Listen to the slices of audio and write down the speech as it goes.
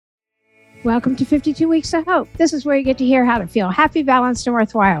Welcome to 52 Weeks of Hope. This is where you get to hear how to feel happy, balanced, and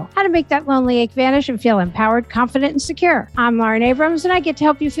worthwhile. How to make that lonely ache vanish and feel empowered, confident, and secure. I'm Lauren Abrams, and I get to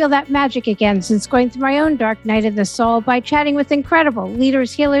help you feel that magic again since going through my own dark night of the soul by chatting with incredible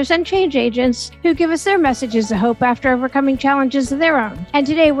leaders, healers, and change agents who give us their messages of hope after overcoming challenges of their own. And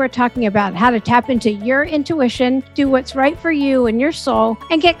today we're talking about how to tap into your intuition, do what's right for you and your soul,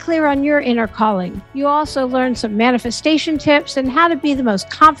 and get clear on your inner calling. You also learn some manifestation tips and how to be the most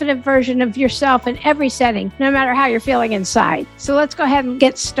confident version of yourself in every setting, no matter how you're feeling inside. So let's go ahead and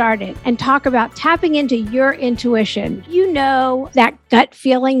get started and talk about tapping into your intuition. You know that gut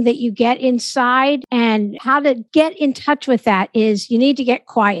feeling that you get inside, and how to get in touch with that is you need to get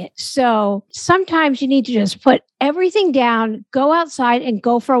quiet. So sometimes you need to just put everything down, go outside and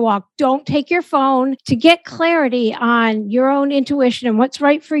go for a walk. Don't take your phone to get clarity on your own intuition and what's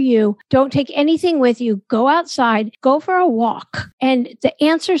right for you. Don't take anything with you. Go outside, go for a walk, and the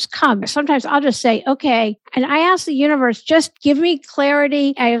answers come. Sometimes I'll just say, okay. And I ask the universe, just give me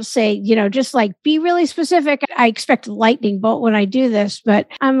clarity. I'll say, just like be really specific. I expect a lightning bolt when I do this, but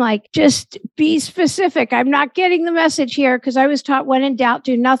I'm like, just be specific. I'm not getting the message here because I was taught when in doubt,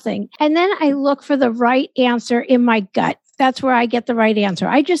 do nothing. And then I look for the right answer in my gut. That's where I get the right answer.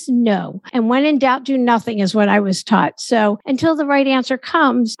 I just know. And when in doubt, do nothing is what I was taught. So until the right answer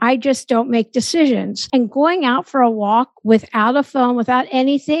comes, I just don't make decisions. And going out for a walk without a phone, without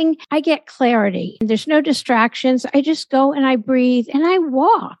anything, I get clarity. There's no distractions. I just go and I breathe and I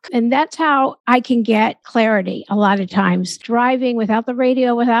walk. And that's how I can get clarity a lot of times. Driving without the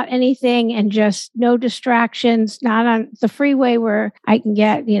radio, without anything, and just no distractions, not on the freeway where I can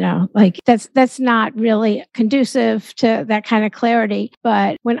get, that's not really conducive to that kind of clarity.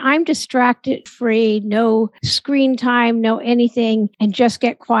 But when I'm distracted free, no screen time, no anything, and just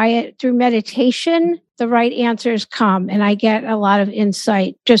get quiet through meditation, the right answers come and I get a lot of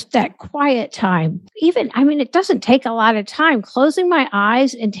insight, just that quiet time. It doesn't take a lot of time. Closing my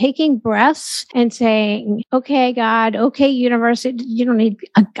eyes and taking breaths and saying, okay, God, okay, universe, you don't need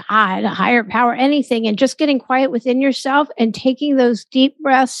a God, a higher power, anything, and just getting quiet within yourself and taking those deep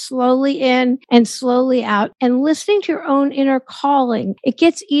breaths slowly in and slowly out and listening to your own inner calling. It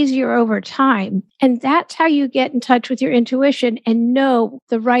gets easier over time. And that's how you get in touch with your intuition and know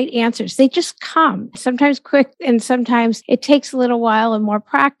the right answers. They just come. Sometimes quick, and sometimes it takes a little while and more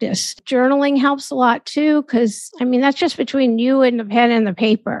practice. Journaling helps a lot too, because that's just between you and the pen and the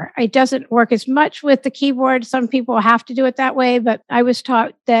paper. It doesn't work as much with the keyboard. Some people have to do it that way, but I was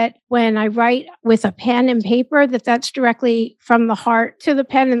taught that when I write with a pen and paper, that's directly from the heart to the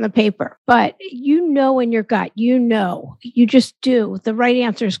pen and the paper. But in your gut, you just do. The right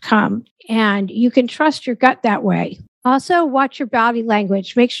answers come, and you can trust your gut that way. Also, watch your body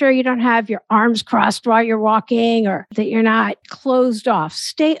language. Make sure you don't have your arms crossed while you're walking or that you're not closed off.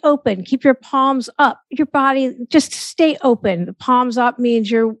 Stay open. Keep your palms up. Your body, just stay open. The palms up means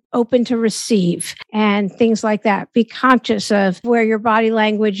you're open to receive and things like that. Be conscious of where your body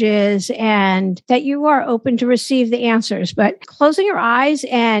language is and that you are open to receive the answers. But closing your eyes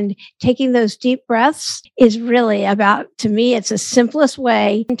and taking those deep breaths is really about, to me, it's the simplest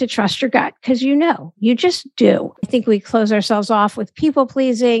way to trust your gut because you just do. I think we close ourselves off with people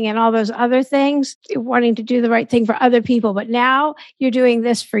pleasing and all those other things, wanting to do the right thing for other people. But now you're doing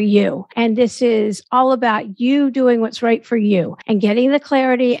this for you. And this is all about you doing what's right for you and getting the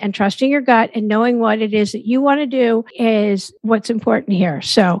clarity and trusting your gut and knowing what it is that you want to do is what's important here.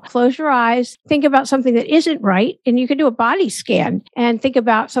 So close your eyes, think about something that isn't right. And you can do a body scan and think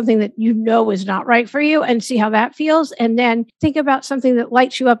about something that is not right for you and see how that feels. And then think about something that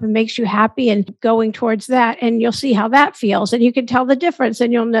lights you up and makes you happy and going towards that. And you'll see how that feels. And you can tell the difference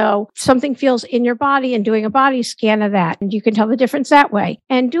and you'll know something feels in your body and doing a body scan of that. And you can tell the difference that way.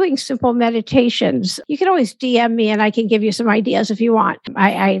 And doing simple meditations. You can always DM me and I can give you some ideas if you want.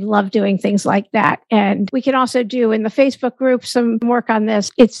 I love doing things like that. And we can also do in the Facebook group some work on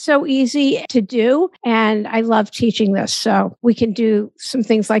this. It's so easy to do. And I love teaching this. So we can do some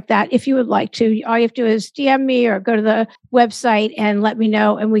things like that if you would like to. All you have to do is DM me or go to the website and let me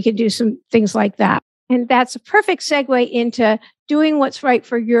know. And we can do some things like that. And that's a perfect segue into doing what's right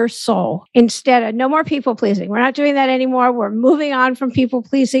for your soul instead of no more people pleasing. We're not doing that anymore. We're moving on from people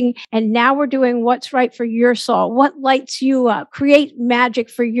pleasing. And now we're doing what's right for your soul. What lights you up? Create magic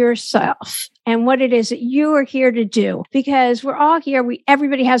for yourself. And what it is that you are here to do, because we're all here.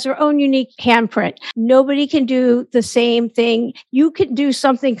 Everybody has their own unique handprint. Nobody can do the same thing. You can do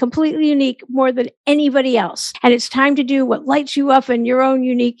something completely unique more than anybody else. And it's time to do what lights you up in your own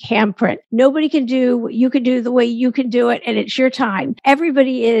unique handprint. Nobody can do what you can do the way you can do it. And it's your time.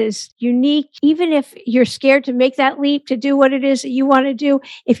 Everybody is unique. Even if you're scared to make that leap to do what it is that you want to do,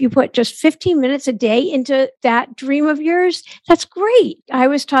 if you put just 15 minutes a day into that dream of yours, that's great. I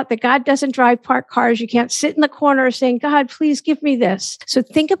was taught that God doesn't drive parked cars. You can't sit in the corner saying, God, please give me this. So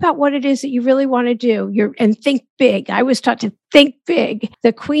think about what it is that you really want to do and think big. I was taught to think big.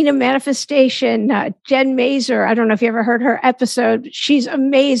 The queen of manifestation, Jen Mazer, I don't know if you ever heard her episode. She's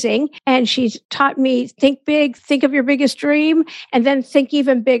amazing. And she's taught me think big, think of your biggest dream, and then think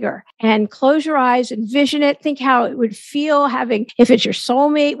even bigger. And close your eyes, envision it, think how it would feel having, if it's your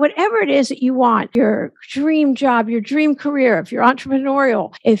soulmate, whatever it is that you want, your dream job, your dream career, if you're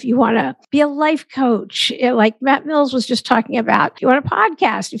entrepreneurial, if you want to be a life coach, like Matt Mills was just talking about, if you want a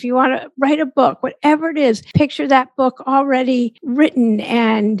podcast, if you want to write a book, whatever it is, picture that book already written,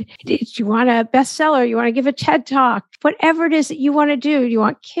 and you want a bestseller, you want to give a TED talk, whatever it is that you want to do, you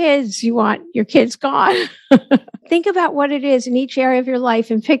want kids, you want your kids gone. Think about what it is in each area of your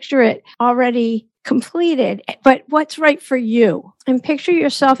life and picture it already completed, but what's right for you. And picture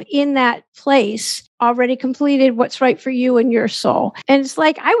yourself in that place, already completed, what's right for you and your soul. And it's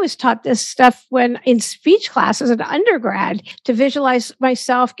like I was taught this stuff when in speech class as an undergrad to visualize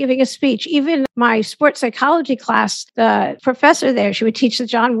myself giving a speech. Even my sports psychology class, the professor there, she would teach the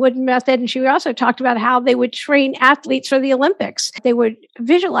John Wooden method. And she also talked about how they would train athletes for the Olympics. They would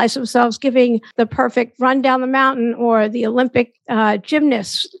visualize themselves giving the perfect run down the mountain, or the Olympic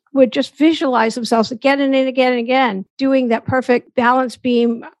gymnasts would just visualize themselves again and again and again doing that perfect balance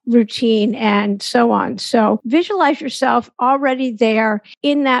beam routine and so on. So visualize yourself already there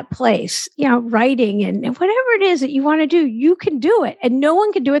in that place, writing and whatever it is that you want to do, you can do it. And no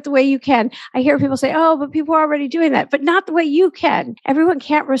one can do it the way you can. I hear people say, oh, but people are already doing that, but not the way you can. Everyone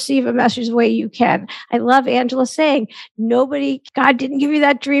can't receive a message the way you can. I love Angela saying, God didn't give you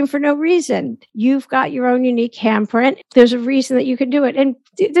that dream for no reason. You've got your own unique handprint. There's a reason that you can do it. And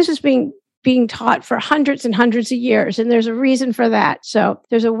this is being taught for hundreds and hundreds of years. And there's a reason for that. So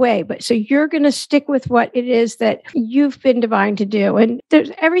there's a way, so you're going to stick with what it is that you've been divine to do. And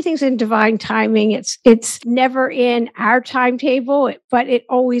everything's in divine timing. It's never in our timetable, but it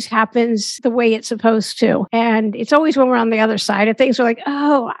always happens the way it's supposed to. And it's always when we're on the other side of things, we're like,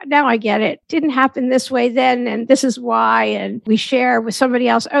 oh, now I get it. Didn't happen this way then. And this is why. And we share with somebody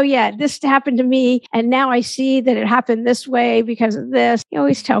else, oh yeah, this happened to me. And now I see that it happened this way because of this. You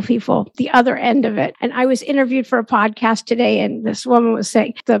always tell people the other end of it. And I was interviewed for a podcast today, and this woman was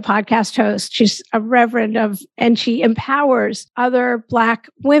saying, the podcast host, she's a reverend and she empowers other Black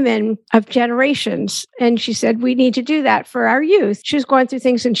women of generations. And she said, we need to do that for our youth. She was going through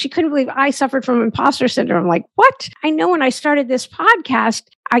things and she couldn't believe I suffered from imposter syndrome. I'm like, what? I know when I started this podcast,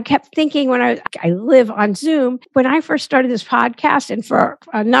 I kept thinking when I live on Zoom, when I first started this podcast and for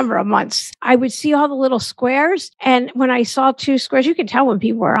a number of months, I would see all the little squares. And when I saw 2 squares, you could tell when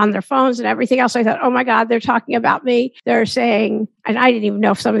people were on their phones and everything else. I thought, oh my God, they're talking about me. They're saying, and I didn't even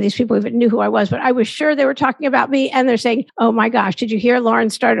know if some of these people even knew who I was, but I was sure they were talking about me. And they're saying, oh my gosh, did you hear Lauren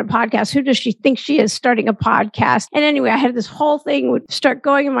started a podcast? Who does she think she is starting a podcast? And anyway, I had this whole thing would start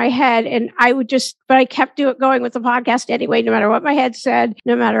going in my head, and but I kept going with the podcast anyway, no matter what my head said,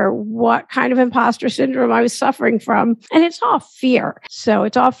 no matter what kind of imposter syndrome I was suffering from. And it's all fear. So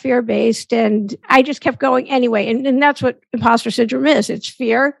it's all fear-based. And I just kept going anyway. And that's what imposter syndrome is. It's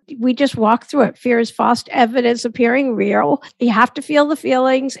fear. We just walk through it. Fear is false evidence appearing real. You have to feel the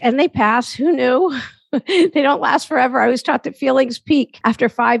feelings and they pass. Who knew? They don't last forever. I was taught that feelings peak after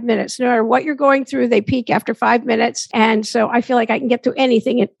 5 minutes. No matter what you're going through, they peak after 5 minutes. And so I feel like I can get through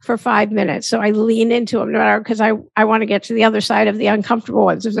anything for 5 minutes. So I lean into them no matter, because I want to get to the other side of the uncomfortable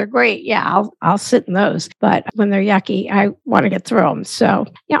ones. If they're great, yeah, I'll sit in those. But when they're yucky, I want to get through them. So,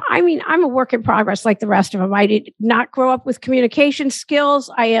 I'm a work in progress like the rest of them. I did not grow up with communication skills.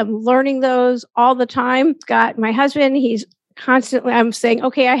 I am learning those all the time. Got my husband, he's constantly, I'm saying,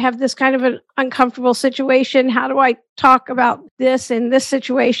 okay, I have this kind of an uncomfortable situation. How do I talk about this in this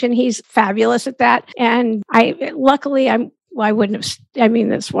situation? He's fabulous at that. And luckily, I wouldn't have,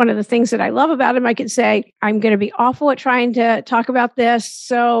 that's one of the things that I love about him. I could say, I'm going to be awful at trying to talk about this.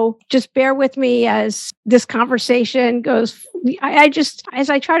 So just bear with me as this conversation goes. As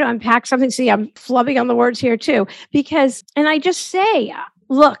I try to unpack something, see, I'm flubbing on the words here too, and I just say,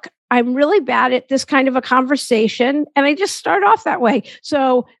 look, I'm really bad at this kind of a conversation. And I just start off that way.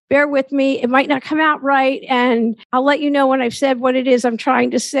 So bear with me. It might not come out right. And I'll let you know when I've said what it is I'm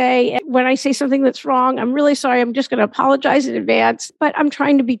trying to say. When I say something that's wrong, I'm really sorry. I'm just going to apologize in advance. But I'm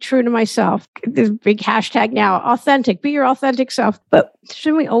trying to be true to myself. There's a big hashtag now, authentic. Be your authentic self. But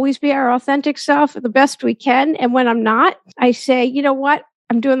shouldn't we always be our authentic self the best we can? And when I'm not, I say, you know what?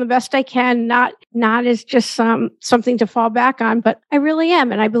 I'm doing the best I can, not as just something to fall back on, but I really am.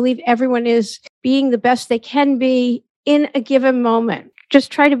 And I believe everyone is being the best they can be in a given moment. Just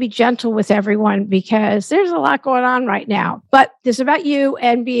try to be gentle with everyone because there's a lot going on right now. But this is about you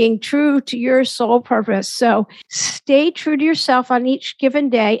and being true to your soul purpose. So stay true to yourself on each given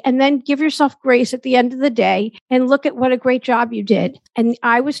day and then give yourself grace at the end of the day and look at what a great job you did. And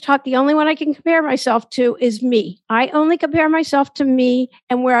I was taught the only one I can compare myself to is me. I only compare myself to me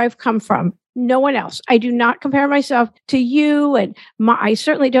and where I've come from. No one else. I do not compare myself to you. And I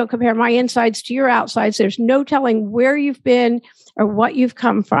certainly don't compare my insides to your outsides. There's no telling where you've been or what you've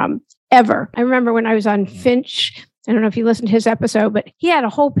come from ever. I remember when I was on Finch, I don't know if you listened to his episode, but he had a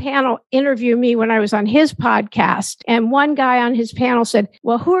whole panel interview me when I was on his podcast. And one guy on his panel said,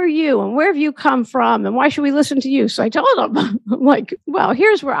 well, who are you and where have you come from? And why should we listen to you? So I told him, I'm like, well,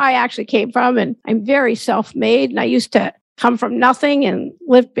 here's where I actually came from. And I'm very self-made. And I used to come from nothing and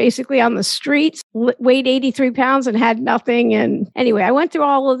lived basically on the streets, weighed 83 pounds and had nothing. And anyway, I went through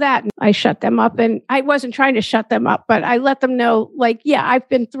all of that and I shut them up. And I wasn't trying to shut them up, but I let them know, like, yeah, I've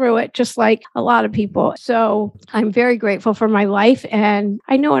been through it just like a lot of people. So I'm very grateful for my life and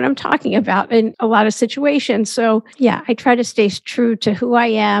I know what I'm talking about in a lot of situations. So yeah, I try to stay true to who I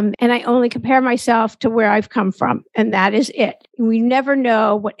am and I only compare myself to where I've come from. And that is it. We never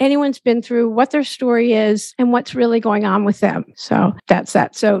know what anyone's been through, what their story is, and what's really going on with them. So that's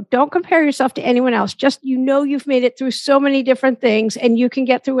that. So don't compare yourself to anyone else. Just, you've made it through so many different things and you can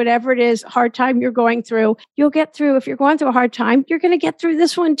get through whatever it is, hard time you're going through. You'll get through, if you're going through a hard time, you're going to get through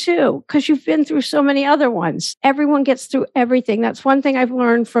this one too, because you've been through so many other ones. Everyone gets through everything. That's one thing I've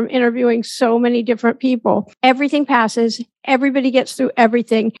learned from interviewing so many different people. Everything passes. Everybody gets through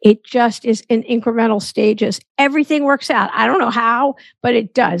everything. It just is in incremental stages. Everything works out. I don't know how, but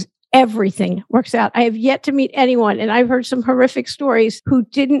it does. Everything works out. I have yet to meet anyone, and I've heard some horrific stories who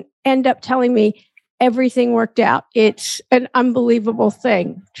didn't end up telling me everything worked out. It's an unbelievable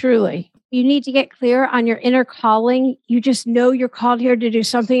thing, truly. You need to get clear on your inner calling. You just know you're called here to do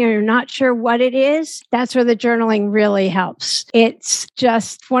something and you're not sure what it is. That's where the journaling really helps. It's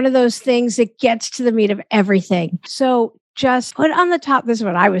just one of those things that gets to the meat of everything. So just put on the top, this is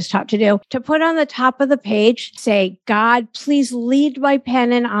what I was taught to do, to put on the top of the page, say, God, please lead my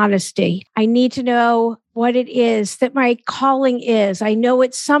pen in honesty. I need to know what it is that my calling is. I know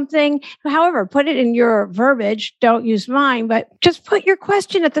it's something, however, put it in your verbiage. Don't use mine, but just put your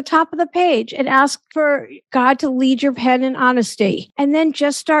question at the top of the page and ask for God to lead your pen in honesty. And then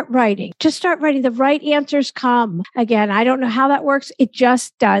just start writing. Just start writing. The right answers come. Again, I don't know how that works. It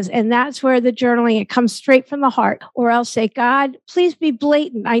just does. And that's where the journaling, it comes straight from the heart. Or else say, God, please be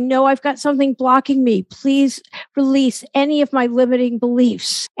blatant. I know I've got something blocking me. Please release any of my limiting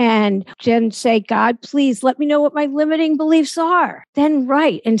beliefs. And then say, God, please let me know what my limiting beliefs are. Then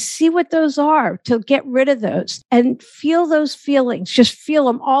write and see what those are to get rid of those and feel those feelings. Just feel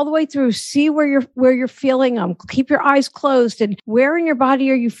them all the way through. See where you're feeling them. Keep your eyes closed. And where in your body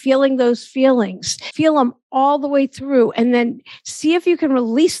are you feeling those feelings? Feel them all the way through and then see if you can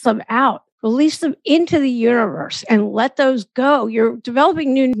release them out. Release them into the universe and let those go. You're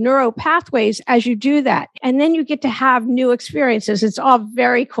developing new neural pathways as you do that. And then you get to have new experiences. It's all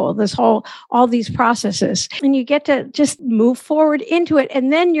very cool, all these processes. And you get to just move forward into it.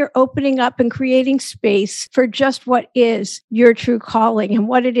 And then you're opening up and creating space for just what is your true calling and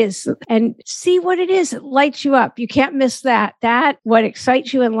what it is. And see what it is that lights you up. You can't miss that. That, what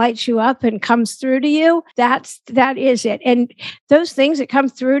excites you and lights you up and comes through to you, that is it. And those things that come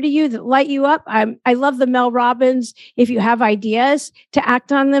through to you that light you up. I love the Mel Robbins. If you have ideas, to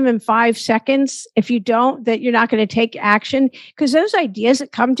act on them in 5 seconds. If you don't, that you're not going to take action, because those ideas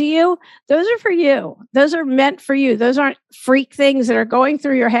that come to you, those are for you. Those are meant for you. Those aren't freak things that are going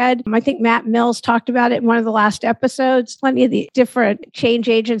through your head. I think Matt Mills talked about it in one of the last episodes. Plenty of the different change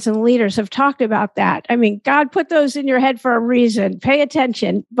agents and leaders have talked about that. I mean, God put those in your head for a reason. Pay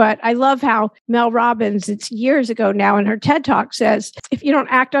attention. But I love how Mel Robbins, it's years ago now, in her TED Talk says, if you don't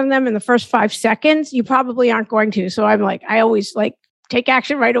act on them in the first 5 seconds, you probably aren't going to. So I always take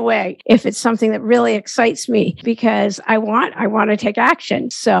action right away if it's something that really excites me, because I want to take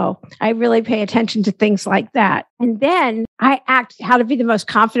action. So I really pay attention to things like that. And then I act how to be the most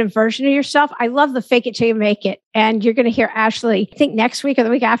confident version of yourself. I love the fake it till you make it. And you're going to hear Ashley, I think next week or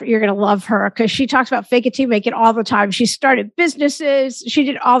the week after, you're going to love her because she talks about fake it till you make it all the time. She started businesses. She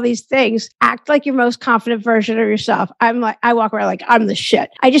did all these things. Act like your most confident version of yourself. I walk around like I'm the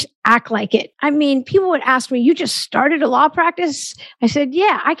shit. I just act like it. I mean, people would ask me, you just started a law practice? I said,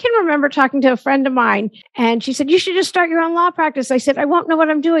 yeah. I can remember talking to a friend of mine and she said, you should just start your own law practice. I said, I won't know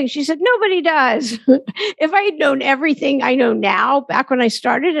what I'm doing. She said, nobody does. If I had known known everything I know now back when I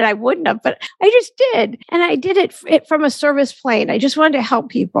started, and I wouldn't have, but I just did. And I did it from a service plane. I just wanted to help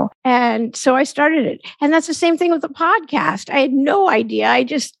people. And so I started it. And that's the same thing with the podcast. I had no idea. I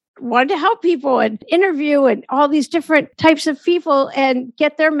just wanted to help people and interview and all these different types of people and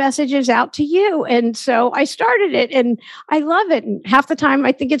get their messages out to you. And so I started it and I love it. And half the time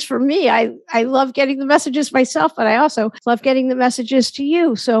I think it's for me. I love getting the messages myself, but I also love getting the messages to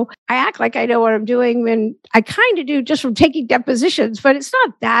you. So I act like I know what I'm doing, and I kind of do just from taking depositions, but it's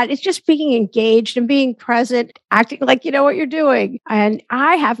not that. It's just being engaged and being present, acting like you know what you're doing. And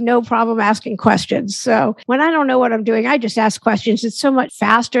I have no problem asking questions. So when I don't know what I'm doing, I just ask questions. It's so much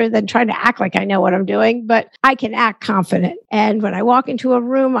faster than trying to act like I know what I'm doing, but I can act confident. And when I walk into a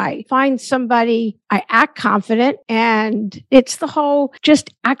room, I find somebody, I act confident. And it's the whole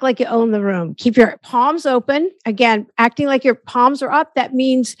just act like you own the room. Keep your palms open. Again, acting like your palms are up, that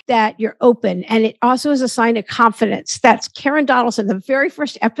means that you're open. And it also is a sign of confidence. That's Karen Donaldson, the very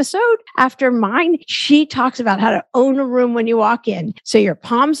first episode after mine. She talks about how to own a room when you walk in. So your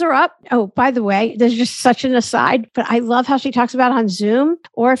palms are up. Oh, by the way, there's just such an aside, but I love how she talks about on Zoom,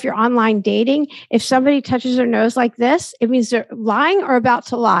 or if you're online dating, if somebody touches their nose like this, it means they're lying or about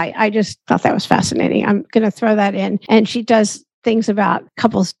to lie. I just thought that was fascinating. I'm going to throw that in. And she does things about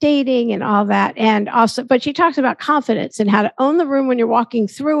couples dating and all that. And also, but she talks about confidence and how to own the room when you're walking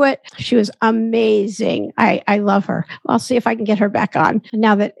through it. She was amazing. I love her. I'll see if I can get her back on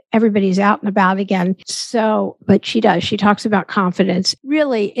now that everybody's out and about again. So, but she does. She talks about confidence.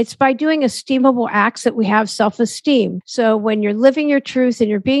 Really, it's by doing esteemable acts that we have self-esteem. So when you're living your truth and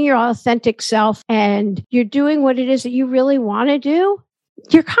you're being your authentic self and you're doing what it is that you really want to do,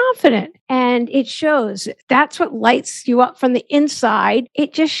 you're confident, and it shows. That's what lights you up from the inside.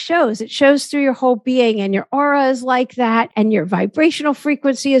 It just shows. It shows through your whole being, and your aura is like that, and your vibrational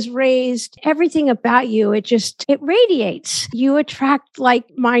frequency is raised. Everything about you, it radiates. You attract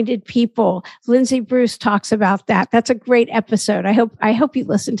like-minded people. Lindsay Bruce talks about that. That's a great episode. I hope you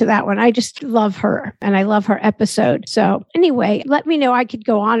listen to that one. I just love her, and I love her episode. So anyway, let me know. I could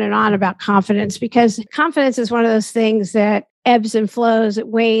go on and on about confidence, because confidence is one of those things that ebbs and flows, it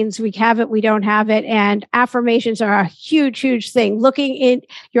wanes, we have it, we don't have it. And affirmations are a huge, huge thing. Looking in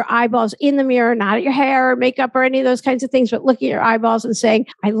your eyeballs in the mirror, not at your hair or makeup or any of those kinds of things, but looking at your eyeballs and saying,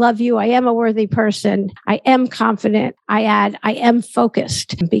 I love you, I am a worthy person, I am confident. I add, I am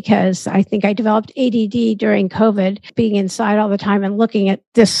focused, because I think I developed ADD during COVID, being inside all the time and looking at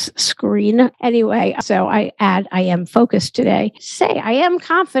this screen. Anyway, so I add, I am focused today. Say, I am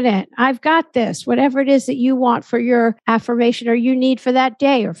confident, I've got this, whatever it is that you want for your affirmation or you need for that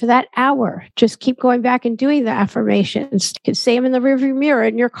day or for that hour. Just keep going back and doing the affirmations. You can say them in the rearview mirror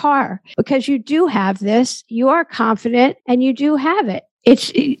in your car, because you do have this. You are confident and you do have it.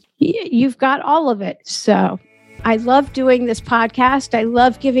 You've got all of it. So I love doing this podcast. I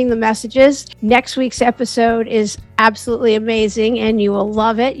love giving the messages. Next week's episode is absolutely amazing and you will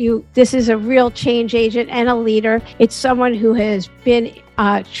love it. This is a real change agent and a leader. It's someone who has been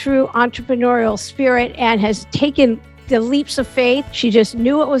a true entrepreneurial spirit and has taken the leaps of faith. She just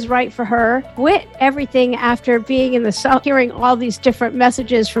knew what was right for her. Quit everything after being in the cell, hearing all these different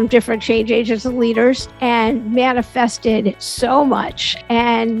messages from different change agents and leaders, and manifested so much,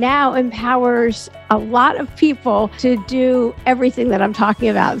 and now empowers a lot of people to do everything that I'm talking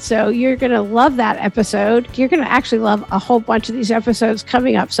about. So you're going to love that episode. You're going to actually love a whole bunch of these episodes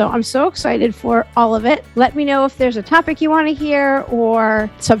coming up. So I'm so excited for all of it. Let me know if there's a topic you want to hear or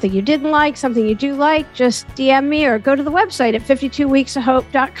something you didn't like, something you do like. Just DM me or go to the website at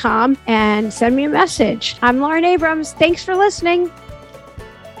 52weeksofhope.com and send me a message. I'm Lauren Abrams. Thanks for listening.